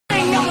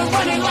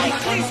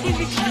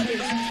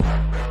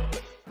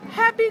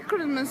Happy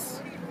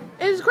Christmas.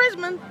 It's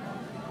Christmas.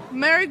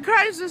 Merry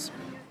Crisis.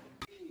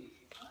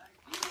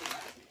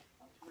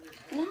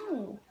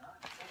 No.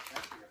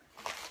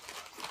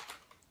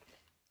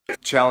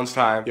 Challenge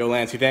time. Yo,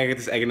 Lance, you think I get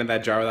this egg into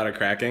that jar without it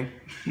cracking?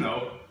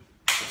 No.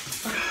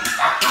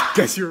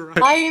 Guess you're right.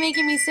 Why are you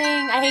making me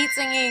sing? I hate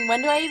singing.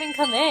 When do I even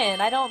come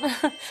in? I don't.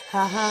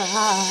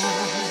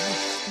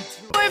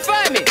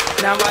 Find me.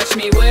 Now watch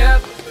me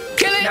whip.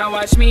 Kill it. Now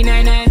watch me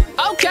nay.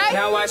 Okay.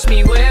 Now watch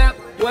me whip.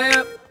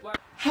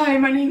 Hi,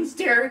 my name's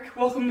Derek.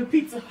 Welcome to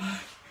Pizza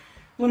Hut.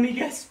 Let me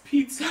guess,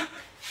 pizza.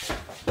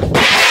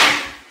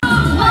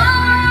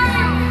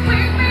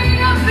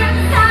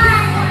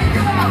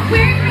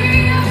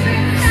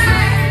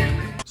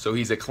 So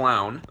he's a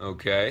clown,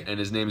 okay, and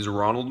his name is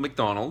Ronald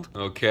McDonald,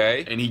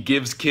 okay, and he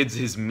gives kids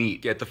his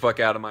meat. Get the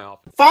fuck out of my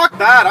office. Fuck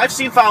that! I've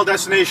seen Final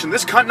Destination.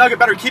 This cunt nugget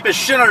better keep his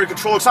shit under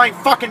control because I ain't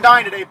fucking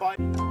dying today, bud.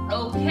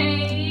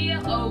 Okay,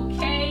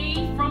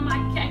 from my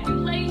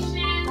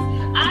calculations,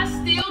 I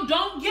still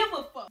don't give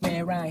a fuck.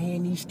 Man, around here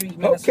in these streets,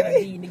 man,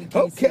 okay,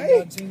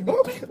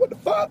 what the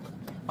fuck?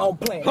 I'm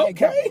playing.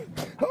 Okay.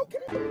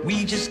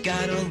 We just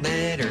got a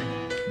letter.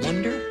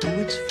 Wonder who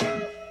it's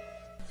from.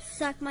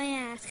 Suck my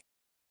ass.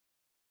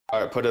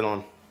 Alright, put it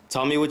on.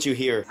 Tell me what you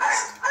hear.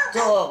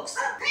 Dogs.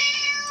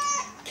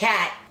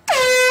 Cat.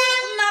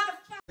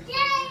 Motherfucker.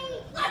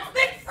 Yay! Let's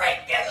be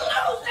freaking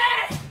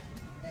losers!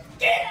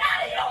 Get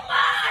out of your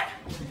mind!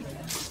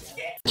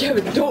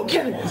 Kevin, don't,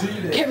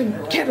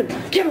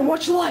 Kevin,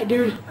 watch the light,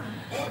 dude.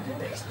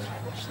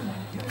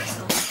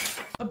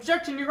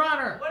 Objection, Your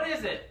Honor. What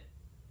is it?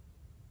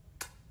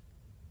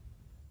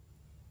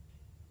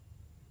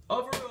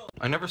 Overruled.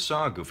 I never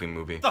saw a Goofy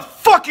movie. The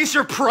fuck is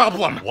your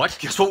problem? What?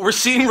 Guess what we're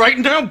seeing right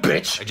now,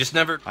 bitch?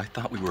 I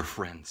thought we were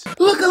friends.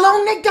 Look, a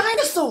long-necked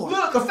dinosaur.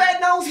 Look, a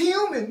fat-nosed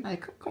human. Hey,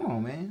 come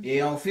on, man. It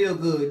don't feel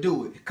good,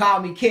 do it. Call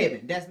me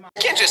Kevin. That's my.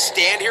 You can't just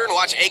stand here and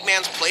watch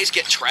Eggman's place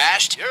get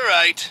trashed. You're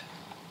right.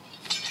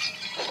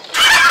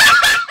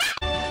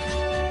 What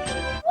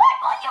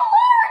will you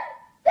learn?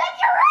 That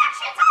your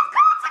actions have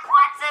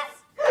consequences!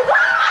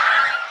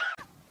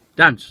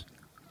 Dance.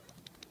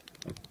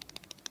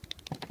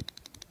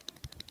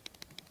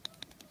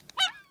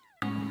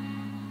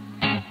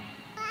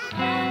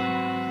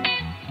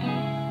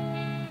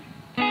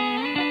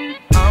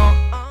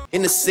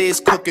 In the sis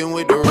cooking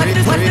with the What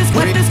this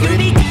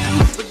Scooby-Doo?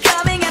 We're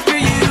coming after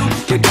you.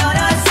 You're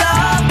gonna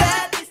solve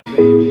that.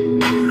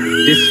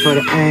 This is for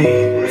the A.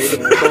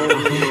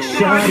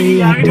 Shawty,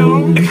 I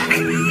don't.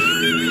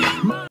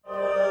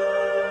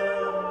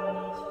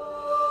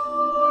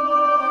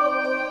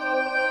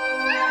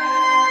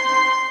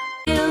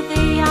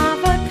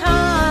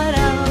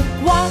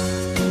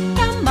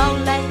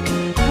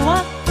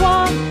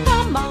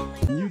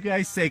 You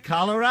guys say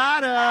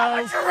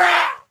Colorado.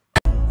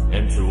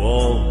 And to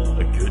all,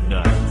 a good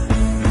night.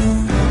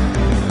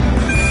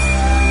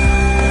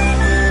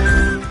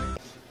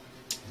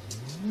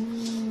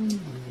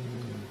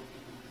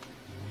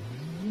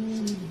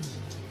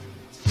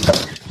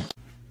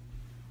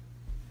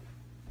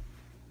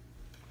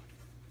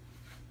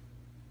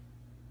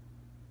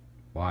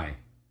 Why?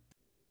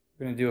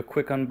 We're gonna do a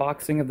quick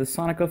unboxing of the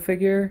Sonico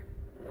figure,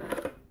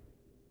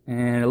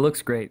 and it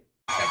looks great.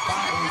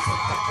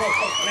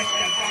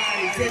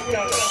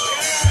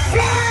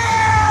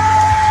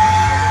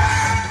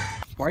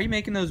 Why are you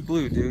making those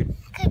blue, dude?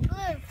 Because blue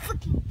are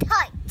fucking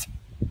tight.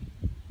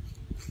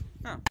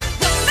 Oh.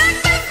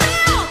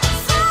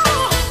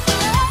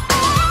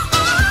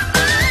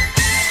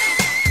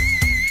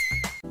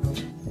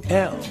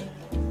 L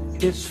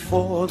is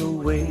for the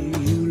way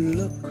you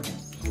look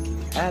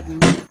at me.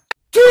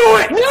 Do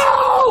it!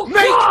 No!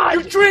 Make God!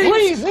 your dreams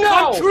Please, no!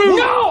 come true!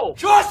 No!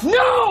 Just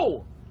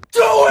No!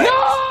 do it!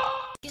 No!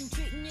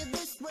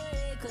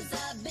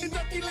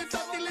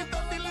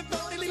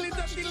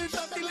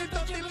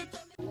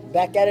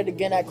 Back at it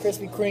again at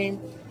Krispy Kreme.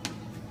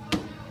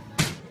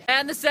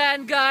 And the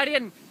Sand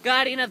Guardian,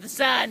 Guardian of the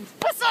Sand.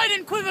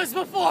 Poseidon quivers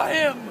before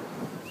him.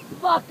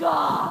 Fuck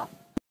off!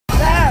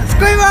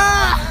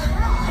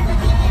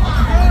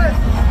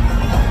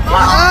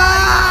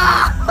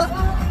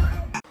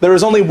 There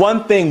is only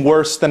one thing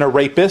worse than a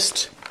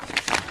rapist.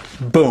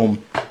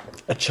 Boom.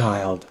 A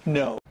child.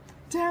 No.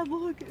 Dad,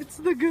 look, it's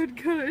the good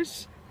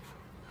Kush.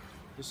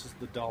 This is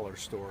the dollar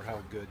store. How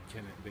good can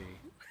it be?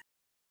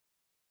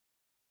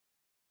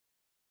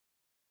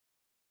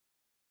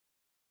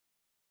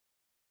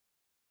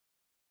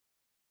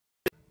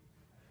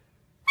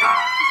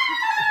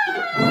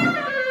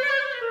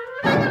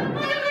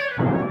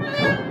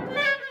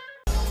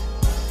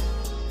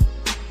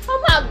 Oh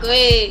my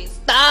God!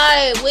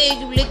 Stop! Where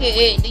you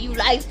looking at? Do you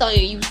like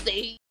something you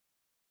see?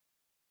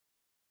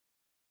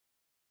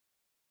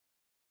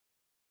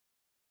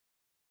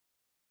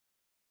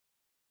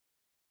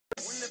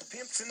 When the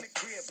pimp's in the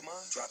crib, ma,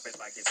 drop it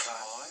like it's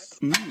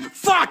hot.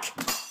 Fuck!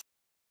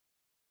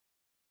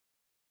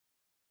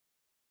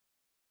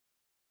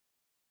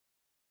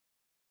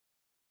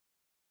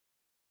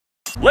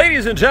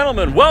 Ladies and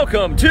gentlemen,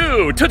 welcome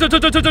to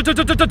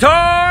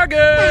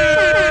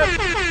Target!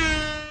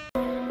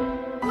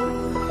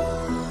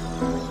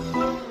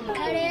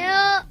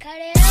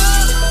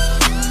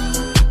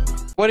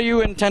 do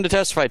you intend to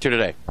testify to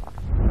today?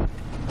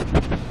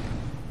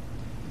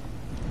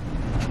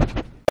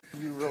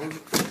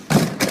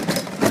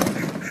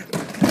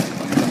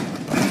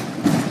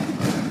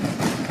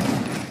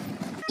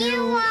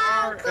 You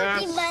are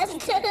Cookie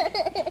Monster.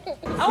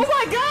 Oh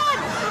my god!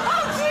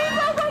 Oh jeez!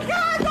 Oh my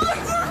god!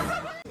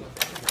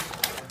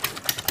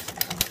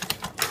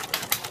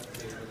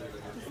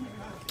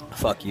 Oh,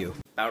 Fuck you.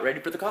 About ready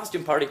for the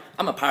costume party.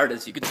 I'm a pirate,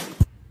 as you can see.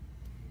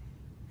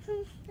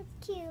 That's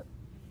cute.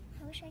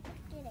 I wish I could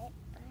get it,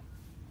 but...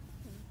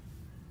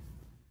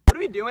 What are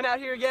we doing out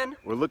here again?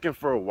 We're looking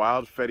for a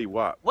wild Fetty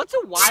Wap. What's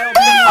a wild?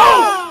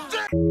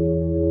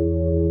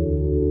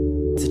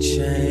 To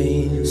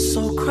change,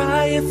 so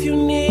cry if you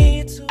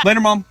need to.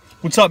 Later, Mom.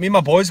 What's up? Me and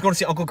my boys going to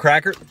see Uncle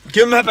Cracker.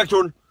 Give him that back,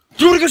 Jordan.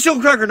 Do you want to go see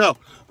Uncle Cracker now?